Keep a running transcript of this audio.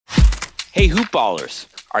Hey hoopballers,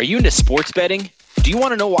 are you into sports betting? Do you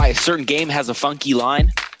want to know why a certain game has a funky line?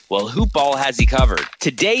 Well, Hoopball has you covered.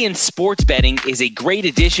 Today in Sports Betting is a great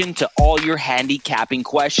addition to all your handicapping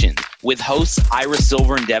questions with hosts Ira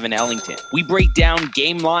Silver and Devin Ellington. We break down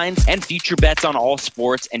game lines and future bets on all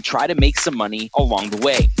sports and try to make some money along the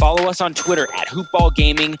way. Follow us on Twitter at Hoopball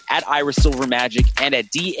Gaming, at Ira Silver Magic, and at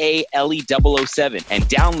DALE007. And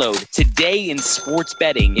download Today in Sports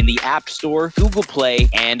Betting in the App Store, Google Play,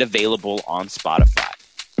 and available on Spotify.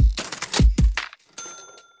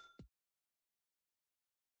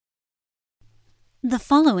 The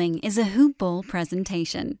following is a Hoop Ball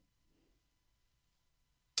presentation.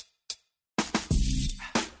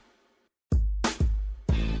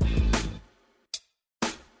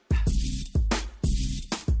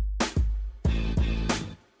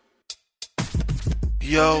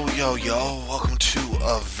 Yo, welcome to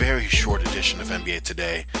a very short edition of NBA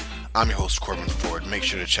Today. I'm your host, Corbin Ford. Make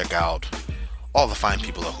sure to check out all the fine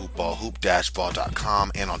people at Hoopball,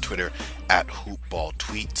 hoop-ball.com, and on Twitter at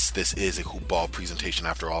HoopBallTweets. This is a Hoopball presentation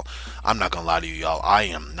after all. I'm not going to lie to you, y'all. I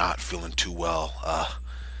am not feeling too well.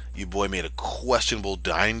 Your boy made a questionable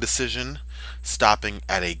dining decision, stopping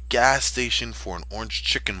at a gas station for an orange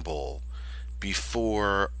chicken bowl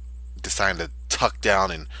before deciding to tuck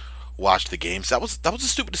down and watch the games. That was a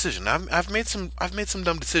stupid decision. I've made some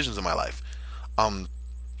dumb decisions in my life. I've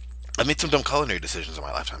made some dumb culinary decisions in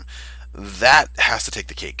my lifetime. That has to take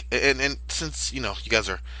the cake. And since, you guys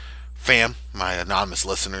are my anonymous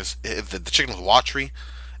listeners, if the chicken was watery,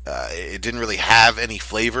 it didn't really have any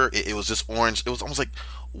flavor. It was just orange. It was almost like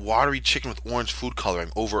watery chicken with orange food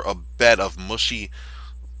coloring over a bed of mushy,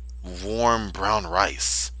 warm brown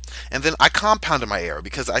rice. And then I compounded my error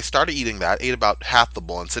because I started eating that, ate about half the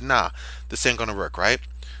bowl, and said, nah, this ain't gonna work, right?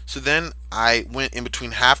 So then I went in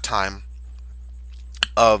between halftime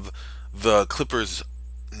of the Clippers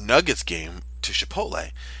Nuggets game to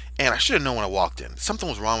Chipotle, and I should have known when I walked in. Something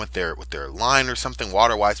was wrong with their line or something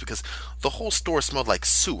water-wise, because the whole store smelled like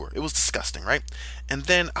sewer. It was disgusting, right? And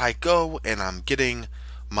then I go and I'm getting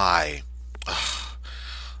my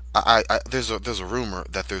there's a rumor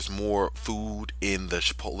that there's more food in the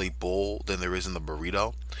Chipotle bowl than there is in the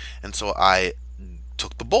burrito, and so I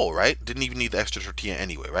took the bowl, right? Didn't even need the extra tortilla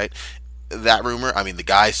anyway, right? That rumor, I mean, the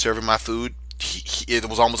guy serving my food, it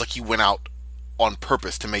was almost like he went out on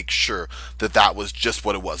purpose to make sure that was just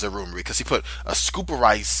what it was, a rumor, because he put a scoop of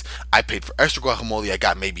rice. I paid for extra guacamole. I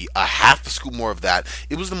got maybe a half a scoop more of that.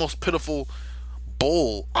 It was the most pitiful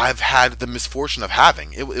bowl I've had the misfortune of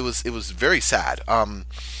having. It was very sad.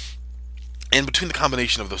 And between the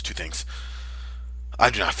combination of those two things, I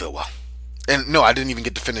do not feel well. And no, I didn't even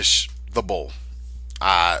get to finish the bowl.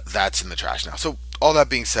 That's in the trash now. So all that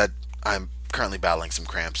being said, I'm currently battling some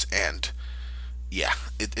cramps, and yeah,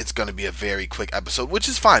 it's going to be a very quick episode, which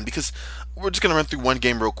is fine because we're just going to run through one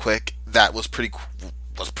game real quick. That was pretty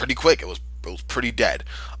quick. It was pretty dead.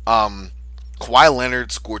 Kawhi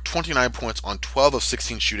Leonard scored 29 points on 12 of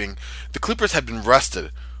 16 shooting. The Clippers had been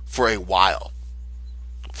rested for a while,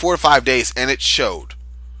 4 to 5 days, and it showed.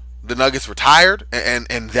 The Nuggets were tired,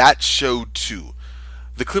 and that showed too.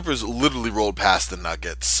 The Clippers literally rolled past the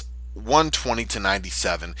Nuggets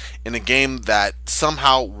 120-97 in a game that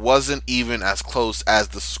somehow wasn't even as close as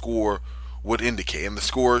the score would indicate. And the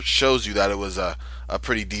score shows you that it was a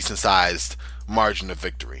pretty decent sized margin of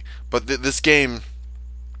victory. But this game,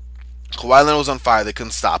 Kawhi Leonard was on fire. They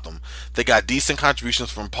couldn't stop him. They got decent contributions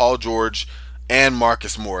from Paul George and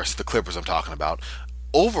Marcus Morris, the Clippers I'm talking about.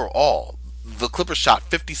 Overall, the Clippers shot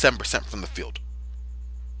 57% from the field.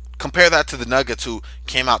 Compare that to the Nuggets, who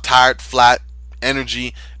came out tired, flat,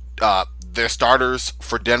 energy. Their starters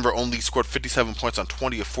for Denver only scored 57 points on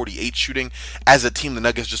 20 of 48 shooting. As a team, the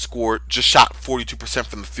Nuggets just shot 42%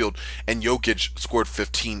 from the field, and Jokic scored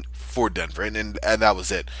 15 for Denver, and that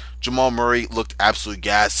was it. Jamal Murray looked absolutely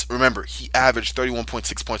gas. Remember, he averaged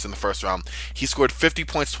 31.6 points in the first round. He scored 50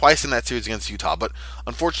 points twice in that series against Utah, but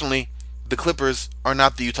unfortunately, the Clippers are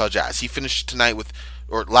not the Utah Jazz. He finished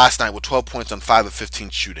last night with 12 points on 5 of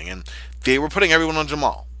 15 shooting, and they were putting everyone on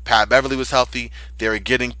Jamal. Pat Beverly was healthy. They were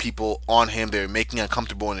getting people on him. They were making it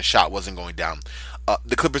uncomfortable, and his shot wasn't going down.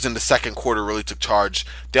 The Clippers in the second quarter really took charge.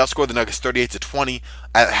 They outscored the Nuggets 38-20.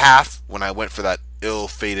 At half, when I went for that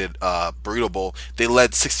ill-fated burrito bowl, they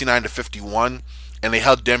led 69-51, and they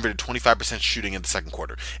held Denver to 25% shooting in the second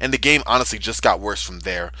quarter. And the game honestly just got worse from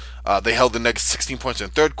there. They held the Nuggets 16 points in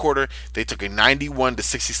the third quarter. They took a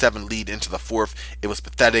 91-67 lead into the fourth. It was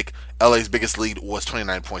pathetic. LA's biggest lead was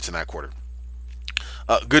 29 points in that quarter.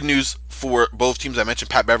 Good news for both teams. I mentioned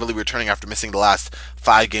Pat Beverly returning after missing the last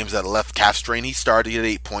 5 games at a left calf strain. He started at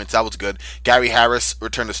 8 points. That was good. Gary Harris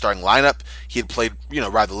returned to starting lineup. He had played,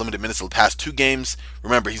 rather limited minutes the past 2 games.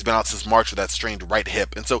 Remember, he's been out since March with that strained right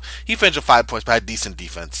hip, and so he finished with 5 points, but had decent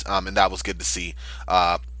defense, and that was good to see.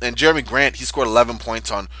 And Jeremy Grant, he scored 11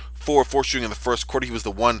 points on 4 shooting in the first quarter. He was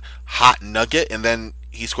the one hot nugget, and then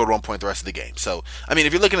he scored 1 point the rest of the game. So, I mean,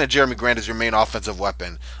 if you're looking at Jeremy Grant as your main offensive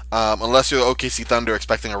weapon, unless you're the OKC Thunder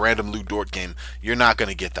expecting a random Lou Dort game, you're not going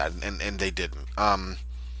to get that, and they didn't.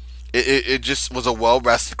 It just was a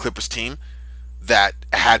well-rested Clippers team that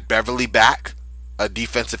had Beverly back, a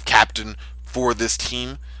defensive captain for this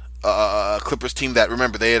team. A Clippers team that,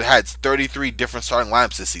 remember, they had 33 different starting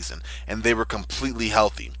lineups this season, and they were completely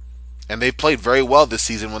healthy. And they've played very well this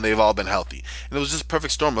season when they've all been healthy. And it was just a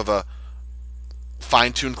perfect storm of a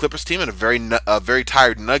fine-tuned Clippers team and a very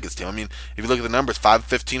tired Nuggets team. I mean, if you look at the numbers, 5 of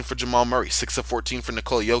 15 for Jamal Murray, 6 of 14 for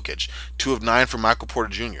Nikola Jokic, 2 of 9 for Michael Porter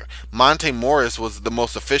Jr. Monte Morris was the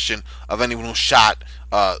most efficient of anyone who shot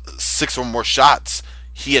 6 or more shots.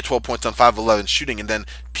 He had 12 points on 5 of 11 shooting, and then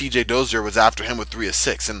PJ Dozier was after him with 3 of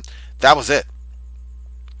 6, and that was it.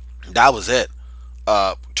 That was it.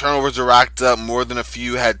 Turnovers were racked up. More than a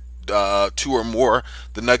few had 2 or more.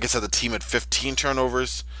 The Nuggets had the team at 15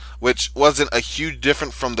 turnovers, which wasn't a huge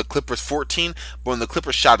difference from the Clippers 14, but when the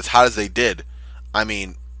Clippers shot as hot as they did, I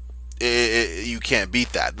mean, you can't beat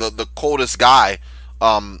that. The coldest guy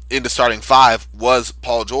in the starting 5 was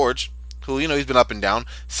Paul George, who, he's been up and down,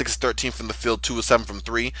 6 of 13 from the field, 2 of 7 from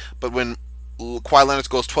 3, but when Kawhi Leonard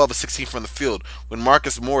goes 12 of 16 from the field, when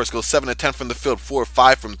Marcus Morris goes 7 of 10 from the field, 4 of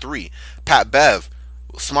 5 from 3, Pat Bev,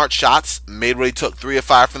 smart shots, made what he took, 3 of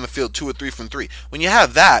 5 from the field, 2 of 3 from 3. When you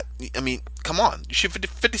have that, I mean, come on. You shoot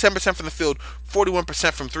 57% from the field,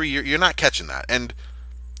 41% from 3. You're not catching that. And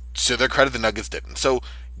to their credit, the Nuggets didn't. So,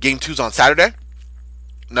 Game 2's on Saturday.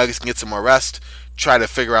 Nuggets can get some more rest. Try to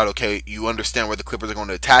figure out, okay, you understand where the Clippers are going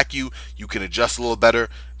to attack you. You can adjust a little better.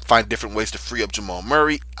 Find different ways to free up Jamal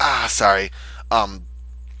Murray.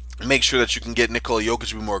 Make sure that you can get Nikola Jokic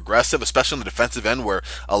to be more aggressive, especially on the defensive end where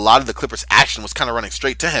a lot of the Clippers' action was kind of running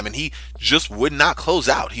straight to him, and he just would not close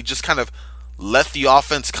out. He just kind of let the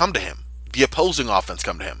offense come to him, the opposing offense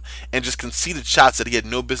come to him, and just conceded shots that he had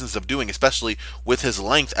no business of doing, especially with his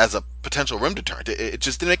length as a potential rim deterrent. It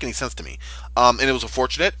just didn't make any sense to me. And it was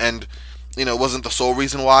unfortunate, and it wasn't the sole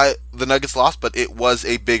reason why the Nuggets lost, but it was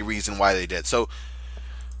a big reason why they did. So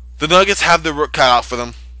the Nuggets have the work cut out for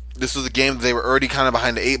them. This was a game that they were already kind of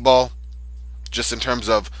behind the 8 ball, just in terms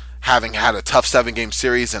of having had a tough 7-game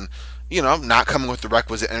series and, not coming with the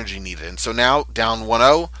requisite energy needed. And so now, down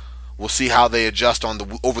 1-0, we'll see how they adjust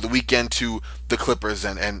over the weekend to the Clippers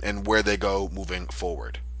and where they go moving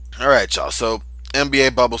forward. All right, y'all. So,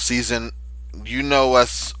 NBA bubble season, you know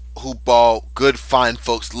us, hoop ball, good, fine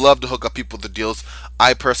folks, love to hook up people with the deals.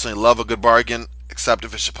 I personally love a good bargain, except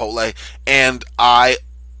if it's Chipotle, and I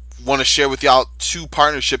want to share with y'all 2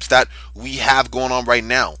 partnerships that we have going on right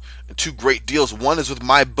now. 2 great deals. One is with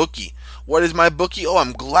MyBookie. What is MyBookie? Oh,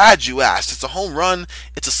 I'm glad you asked. It's a home run.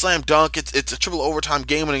 It's a slam dunk. It's a triple overtime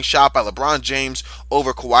game-winning shot by LeBron James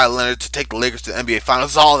over Kawhi Leonard to take the Lakers to the NBA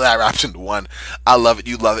Finals. All of that wrapped into one. I love it.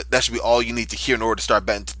 You love it. That should be all you need to hear in order to start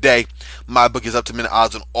betting today. MyBookie is up to minute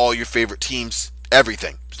odds on all your favorite teams.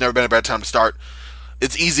 Everything. It's never been a better time to start.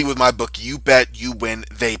 It's easy with MyBookie. You bet, you win,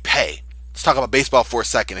 they pay. Let's talk about baseball for a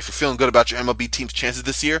second. If you're feeling good about your MLB team's chances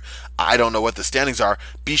this year, I don't know what the standings are.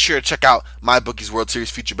 Be sure to check out MyBookie's World Series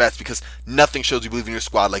future bets because nothing shows you believe in your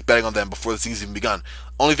squad like betting on them before the season even begun.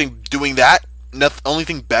 Only thing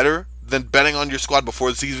better than betting on your squad before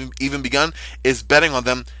the season even begun is betting on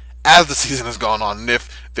them as the season has gone on. And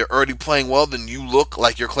if they're already playing well, then you look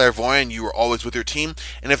like you're clairvoyant. You are always with your team.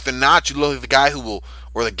 And if they're not, you look like the guy who will,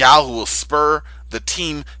 or the gal who will spur the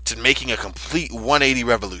team to making a complete 180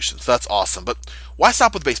 revolution. So that's awesome. But why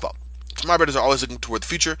stop with baseball? Smart bettors are always looking toward the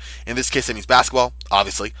future. In this case, that means basketball,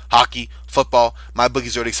 obviously, hockey, football.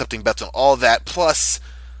 MyBookie's already accepting bets on all that. Plus,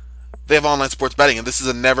 they have online sports betting, and this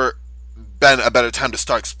has never been a better time to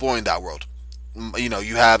start exploring that world.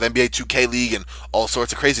 You have NBA 2K League and all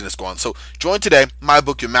sorts of craziness going on. So join today.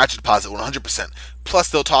 MyBookie will match your deposit 100%. Plus,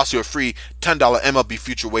 they'll toss you a free $10 MLB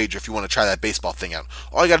future wager if you want to try that baseball thing out.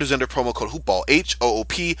 All you got to do is enter promo code HOOPBALL,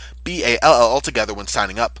 HOOPBALL, all together when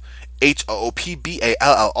signing up.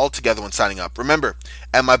 HOOPBALL, all together when signing up. Remember,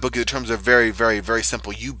 at MyBookie, the terms are very, very, very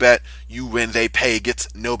simple. You bet, you win, they pay. It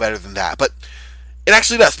gets no better than that. But it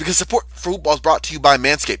actually does, because support for Hoopball is brought to you by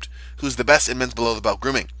Manscaped, who's the best in men's below-the-belt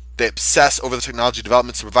grooming. They obsess over the technology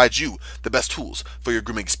developments to provide you the best tools for your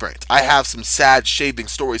grooming experience. I have some sad shaving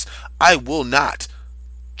stories. I will not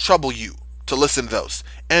trouble you to listen to those.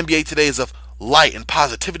 NBA Today is of light and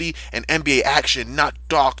positivity and NBA action, not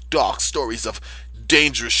dark stories of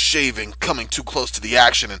dangerous shaving, coming too close to the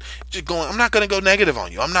action, and just going, I'm not going to go negative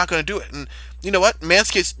on you. I'm not going to do it. And you know what?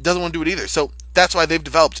 Manscaped doesn't want to do it either. So that's why they've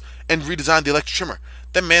developed and redesigned the electric trimmer.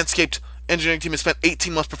 The Manscaped engineering team has spent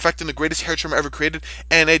 18 months perfecting the greatest hair trimmer ever created,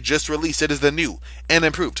 and they just released it as the new and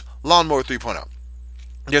improved Lawnmower 3.0.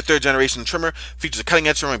 Their third generation trimmer features a cutting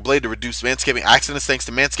edge trimming blade to reduce manscaping accidents thanks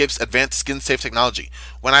to Manscaped's advanced skin safe technology.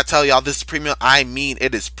 When I tell y'all this is premium, I mean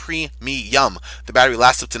it is premium. The battery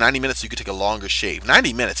lasts up to 90 minutes so you can take a longer shave.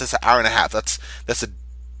 90 minutes, that's an hour and a half. That's a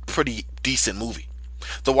pretty decent movie.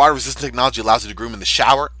 The water-resistant technology allows you to groom in the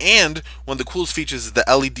shower, and one of the coolest features is the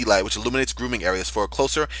LED light, which illuminates grooming areas for a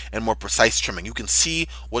closer and more precise trimming. You can see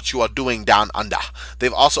what you are doing down under.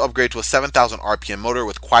 They've also upgraded to a 7,000 RPM motor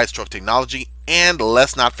with quiet stroke technology, and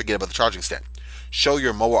let's not forget about the charging stand. Show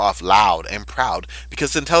your mower off loud and proud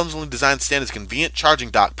because the intelligently designed stand is a convenient charging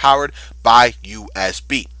dock powered by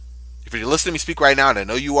USB. If you're listening to me speak right now, and I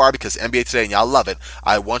know you are because NBA Today and y'all love it,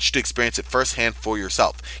 I want you to experience it firsthand for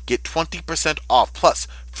yourself. Get 20% off plus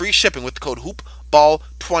free shipping with the code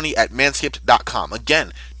HoopBall20 at manscaped.com.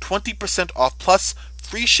 Again, 20% off plus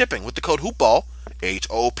free shipping with the code HoopBall,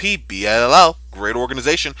 HOPBLL, great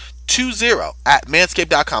organization, 20 at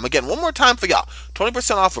manscaped.com. Again, one more time for y'all,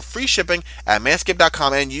 20% off for free shipping at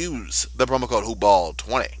manscaped.com and use the promo code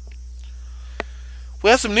HoopBall20. We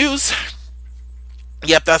have some news.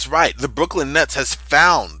 Yep, that's right. The Brooklyn Nets has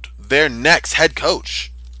found their next head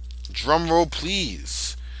coach. Drum roll,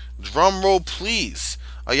 please. Drum roll, please.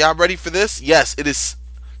 Are y'all ready for this? Yes, it is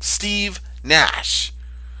Steve Nash.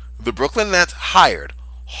 The Brooklyn Nets hired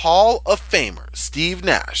Hall of Famer Steve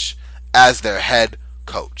Nash as their head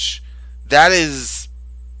coach. That is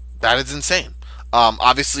insane.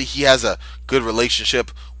 Obviously, he has a good relationship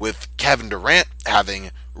with Kevin Durant, having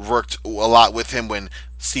worked a lot with him when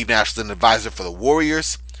Steve Nash is an advisor for the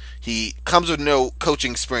Warriors. He comes with no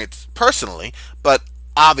coaching experience personally, but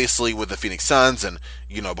obviously with the Phoenix Suns and,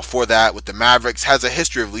 before that with the Mavericks, has a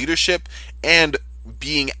history of leadership and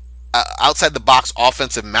being outside the box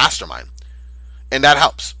offensive mastermind. And that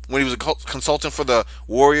helps. When he was a consultant for the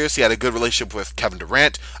Warriors, he had a good relationship with Kevin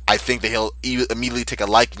Durant. I think that he'll immediately take a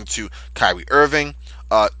liking to Kyrie Irving.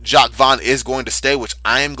 Jacques Vaughn is going to stay, which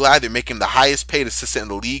I am glad. They're making him the highest paid assistant in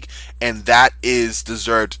the league, and that is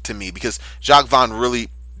deserved to me because Jacques Vaughn really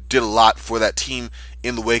did a lot for that team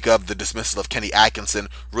in the wake of the dismissal of Kenny Atkinson,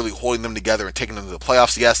 really holding them together and taking them to the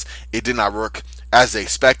playoffs. Yes, it did not work as they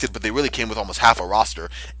expected, but they really came with almost half a roster,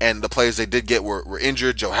 and the players they did get were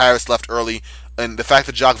injured. Joe Harris left early, and the fact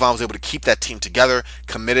that Jacques Vaughn was able to keep that team together,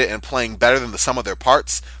 committed, and playing better than the sum of their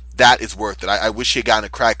parts, that is worth it. I wish he had gotten a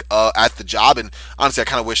crack at the job, and honestly, I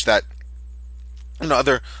kind of wish that, I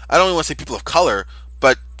don't even want to say people of color,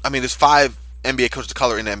 but, there's 5 NBA coaches of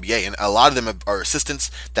color in the NBA, and a lot of them are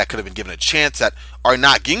assistants that could have been given a chance that are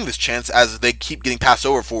not getting this chance as they keep getting passed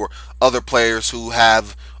over for other players or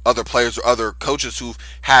other coaches who've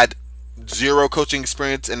had zero coaching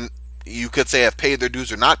experience and you could say have paid their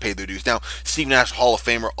dues or not paid their dues. Now, Steve Nash, Hall of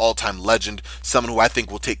Famer, all-time legend, someone who I think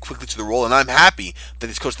will take quickly to the role, and I'm happy that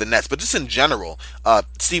he's coached the Nets. But just in general,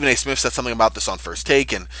 Stephen A. Smith said something about this on First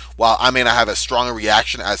Take, and while I may not have as strong a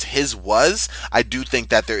reaction as his was, I do think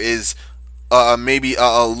that there is maybe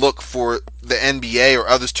a look for the NBA or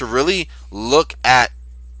others to really look at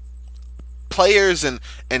players and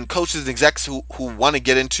coaches and execs who want to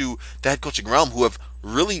get into the head coaching realm, who have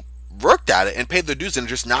really worked at it and paid their dues and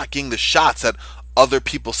just not getting the shots that other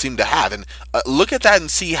people seem to have. And look at that and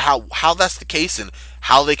see how that's the case and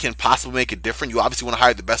how they can possibly make it different. You obviously want to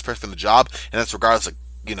hire the best person for the job, and that's regardless of,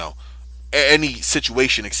 any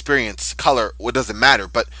situation, experience, color, what doesn't matter.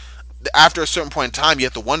 But after a certain point in time, you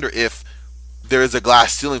have to wonder if there is a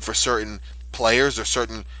glass ceiling for certain players or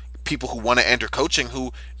certain people who want to enter coaching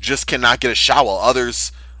who just cannot get a shot while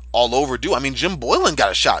others all over do. Jim Boylan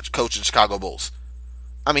got a shot coaching Chicago Bulls.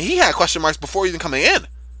 He had question marks before even coming in.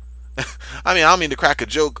 I don't mean to crack a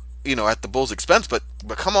joke, at the Bulls' expense, but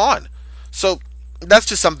come on. So that's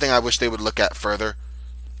just something I wish they would look at further.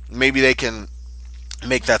 Maybe they can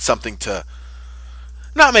make that something to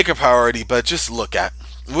not make a priority, but just look at.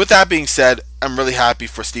 With that being said, I'm really happy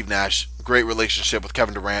for Steve Nash. Great relationship with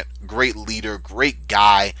Kevin Durant. Great leader. Great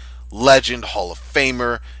guy. Legend. Hall of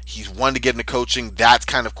Famer. He's wanted to get into coaching. That's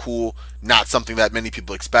kind of cool. Not something that many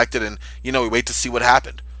people expected. And, we wait to see what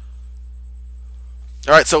happened.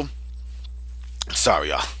 All right, so sorry,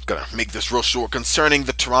 y'all. Gonna make this real short. Concerning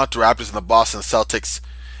the Toronto Raptors and the Boston Celtics,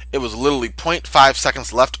 it was literally 0.5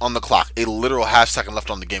 seconds left on the clock. A literal half second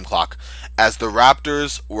left on the game clock. As the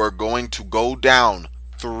Raptors were going to go down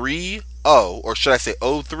 3-0, or should I say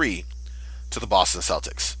 0-3, to the Boston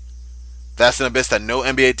Celtics. That's an abyss that no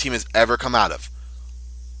NBA team has ever come out of.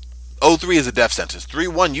 0-3 is a death sentence.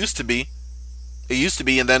 3-1 used to be. It used to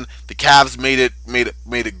be, and then the Cavs made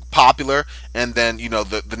it popular, and then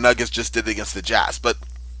the Nuggets just did it against the Jazz. But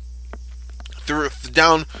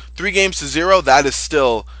down 3-0, that is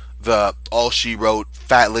still the all she wrote,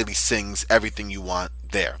 fat lady sings everything you want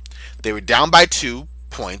there. They were down by 2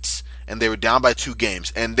 points, and they were down by 2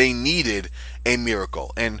 games, and they needed a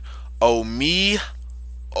miracle. And oh me,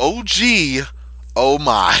 oh gee, oh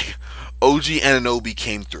my, OG Anunoby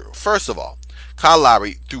came through. First of all, Kyle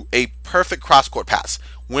Lowry threw a perfect cross-court pass,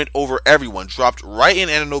 went over everyone, dropped right in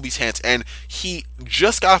Anunoby's hands, and he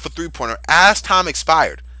just got off a three-pointer as time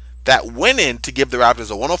expired. That went in to give the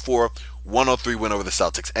Raptors a 104-103 win over the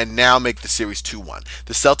Celtics, and now make the series 2-1.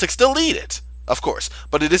 The Celtics still lead it, of course,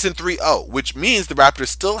 but it isn't 3-0, which means the Raptors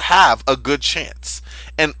still have a good chance.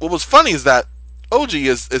 And what was funny is that OG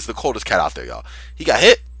is the coldest cat out there, y'all. He got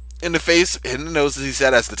hit in the face, hit in the nose, as he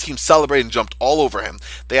said, as the team celebrated and jumped all over him.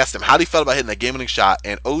 They asked him how he felt about hitting that game-winning shot,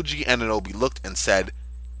 and OG Anunoby looked and said,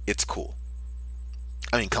 "It's cool."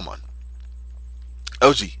 I mean, come on.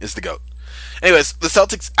 OG is the GOAT. Anyways, the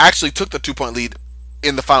Celtics actually took the 2-point lead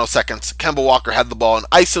in the final seconds. Kemba Walker had the ball in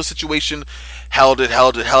ISO situation, held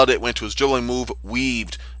it, went to his dribbling move,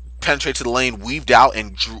 weaved, penetrated to the lane, weaved out,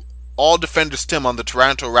 and drew all defenders to him on the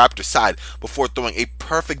Toronto Raptors side before throwing a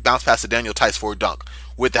perfect bounce pass to Daniel Tice for a dunk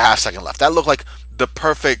with the half second left. That looked like the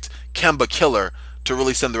perfect Kemba killer to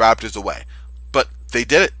really send the Raptors away. But they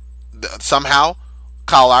did it. Somehow,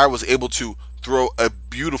 Kyle Lowry was able to throw a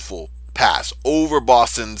beautiful pass over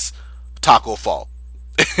Boston's Taco Fall,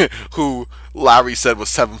 who Lowry said was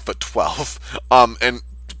 7'12", and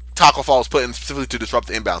Taco Fall was put in specifically to disrupt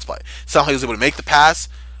the inbounds play. Somehow he was able to make the pass.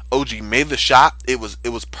 OG made the shot. It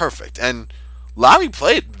was perfect, and Lowry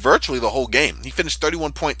played virtually the whole game. He finished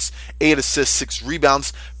 31 points, 8 assists, 6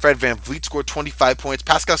 rebounds. Fred VanVleet scored 25 points.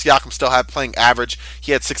 Pascal Siakam still had playing average.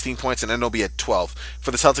 He had 16 points, and Anunoby had 12.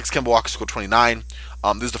 For the Celtics, Kemba Walker scored 29.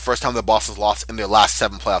 This is the first time the Boston's lost in their last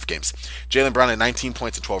 7 playoff games. Jaylen Brown had 19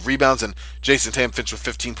 points and 12 rebounds, and Jason Tatum finished with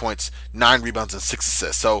 15 points, 9 rebounds, and 6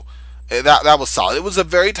 assists. So that was solid. It was a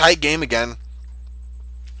very tight game again.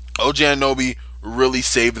 OG Anunoby really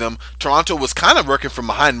saved them. Toronto was kind of working from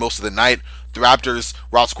behind most of the night. The Raptors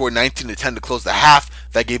were outscored 19-10 to close the half.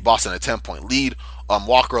 That gave Boston a 10-point lead.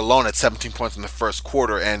 Walker alone had 17 points in the first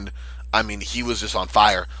quarter, and I mean, he was just on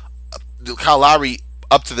fire. Kyle Lowry,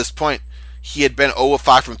 up to this point, he had been 0 of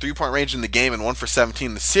 5 from 3-point range in the game and 1 for 17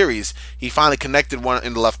 in the series. He finally connected one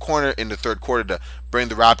in the left corner in the third quarter to bring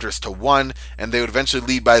the Raptors to 1, and they would eventually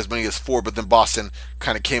lead by as many as 4, but then Boston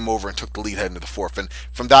kind of came over and took the lead heading to the fourth. And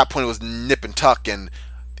from that point, it was nip and tuck, and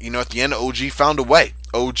at the end, OG found a way.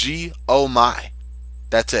 OG, oh my.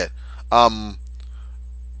 That's it.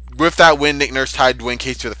 With that win, Nick Nurse tied Dwayne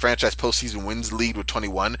Casey for the franchise postseason wins lead with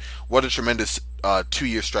 21. What a tremendous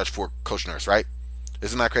 2-year stretch for Coach Nurse, right?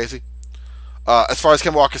 Isn't that crazy? As far as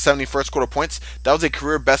Kemba Walker's 70 first quarter points, that was a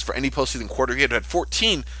career best for any postseason quarter. He had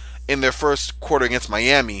 14 in their first quarter against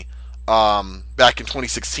Miami back in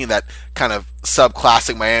 2016, that kind of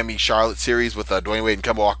sub-classic Miami-Charlotte series with Dwayne Wade and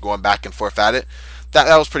Kemba Walker going back and forth at it.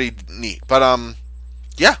 That was pretty neat. But,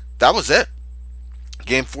 yeah, that was it.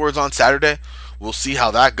 Game 4 is on Saturday. We'll see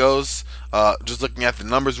how that goes. Just looking at the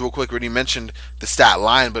numbers real quick, already mentioned the stat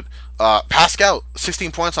line, but Pascal,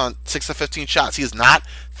 16 points on 6 of 15 shots. He has not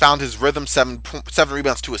found his rhythm, 7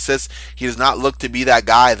 rebounds, 2 assists. He does not look to be that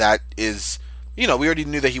guy that is, we already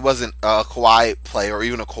knew that he wasn't a Kawhi player or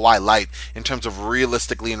even a Kawhi light in terms of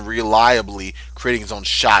realistically and reliably creating his own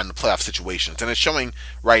shot in the playoff situations. And it's showing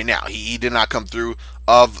right now. He did not come through.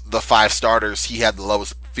 Of the 5 starters, he had the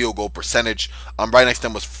lowest field goal percentage. Right next to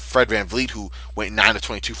him was Fred VanVleet, who went 9 of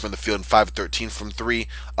 22 from the field and 5 of 13 from 3.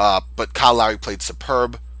 But Kyle Lowry played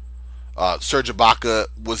superb. Serge Ibaka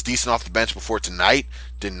was decent off the bench before tonight.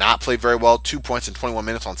 Did not play very well. 2 points in 21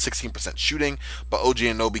 minutes on 16% shooting. But OG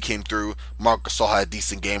Anunoby came through. Marc Gasol had a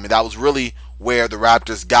decent game. And that was really where the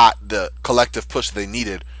Raptors got the collective push they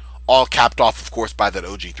needed. All capped off, of course, by that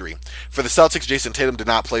OG3. For the Celtics, Jason Tatum did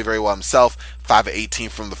not play very well himself. 5 of 18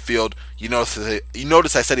 from the field. You notice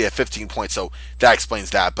I said he had 15 points, so that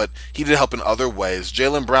explains that. But he did help in other ways.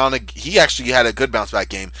 Jaylen Brown, he actually had a good bounce-back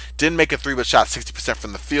game. Didn't make a 3, but shot 60%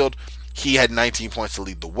 from the field. He had 19 points to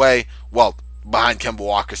lead the way. Well, behind Kemba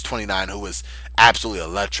Walker's 29, who was absolutely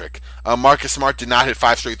electric. Marcus Smart did not hit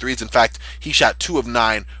 5 straight threes. In fact, he shot 2 of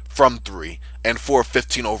 9 from 3 and 4 of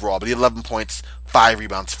 15 overall. But he had 11 points, 5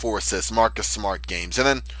 rebounds, 4 assists. Marcus Smart games. And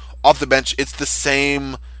then off the bench, it's the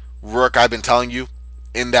same work I've been telling you,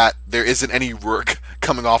 in that there isn't any work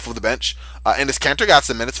coming off of the bench. And this Kanter got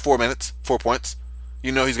some minutes, 4 points.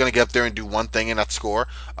 He's going to get up there and do one thing and not score.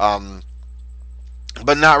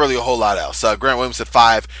 but not really a whole lot else. Grant Williams had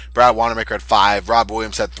 5, Brad Wanamaker had 5, Rob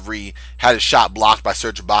Williams had 3, had his shot blocked by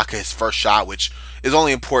Serge Ibaka, his first shot, which is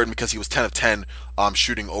only important because he was 10 of 10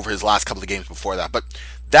 shooting over his last couple of games before that. But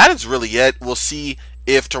that is really it. We'll see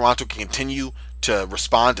if Toronto can continue to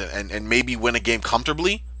respond and maybe win a game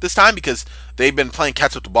comfortably this time, because they've been playing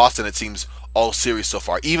catch up to Boston, it seems, all series so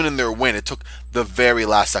far. Even in their win, it took the very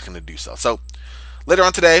last second to do so. So later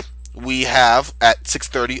on today, we have at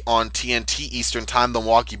 6:30 on TNT Eastern Time the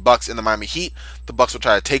Milwaukee Bucks and the Miami Heat. The Bucks will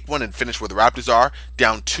try to take one and finish where the Raptors are,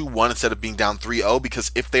 down 2-1 instead of being down 3-0,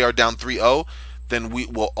 because if they are down 3-0, then we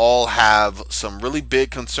will all have some really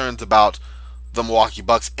big concerns about the Milwaukee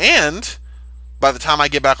Bucks. And by the time I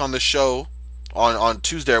get back on the show on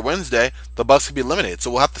Tuesday or Wednesday, the Bucks could be eliminated.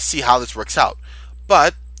 So we'll have to see how this works out.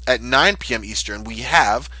 But at 9 p.m. Eastern, we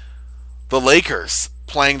have the Lakers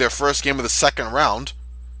playing their first game of the second round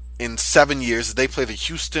in 7 years. They play the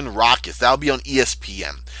Houston Rockets. That'll be on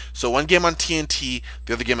ESPN. So one game on TNT,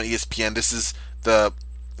 the other game on ESPN. This is the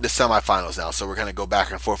semifinals now, so we're going to go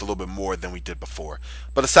back and forth a little bit more than we did before.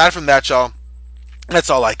 But aside from that, y'all, that's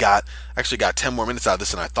all I got. I actually got 10 more minutes out of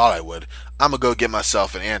this than I thought I would. I'm going to go get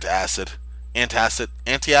myself an antacid.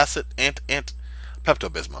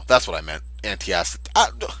 Pepto-Bismol. That's what I meant. Antacid.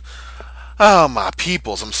 Oh, my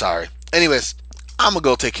peoples. I'm sorry. Anyways, I'm going to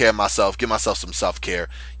go take care of myself, give myself some self-care.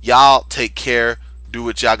 Y'all take care. Do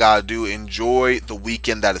what y'all gotta do. Enjoy the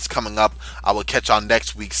weekend that is coming up. I will catch y'all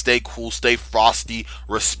next week. Stay cool, stay frosty,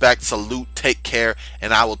 respect, salute, take care,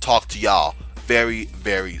 and I will talk to y'all very,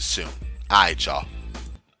 very soon. Alright, y'all.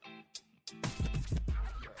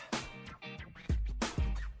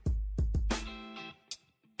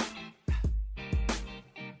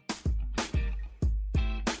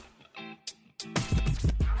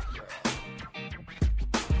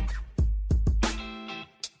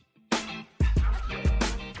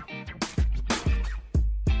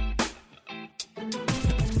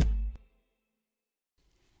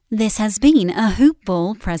 This has been a Hoop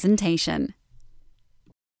Ball presentation.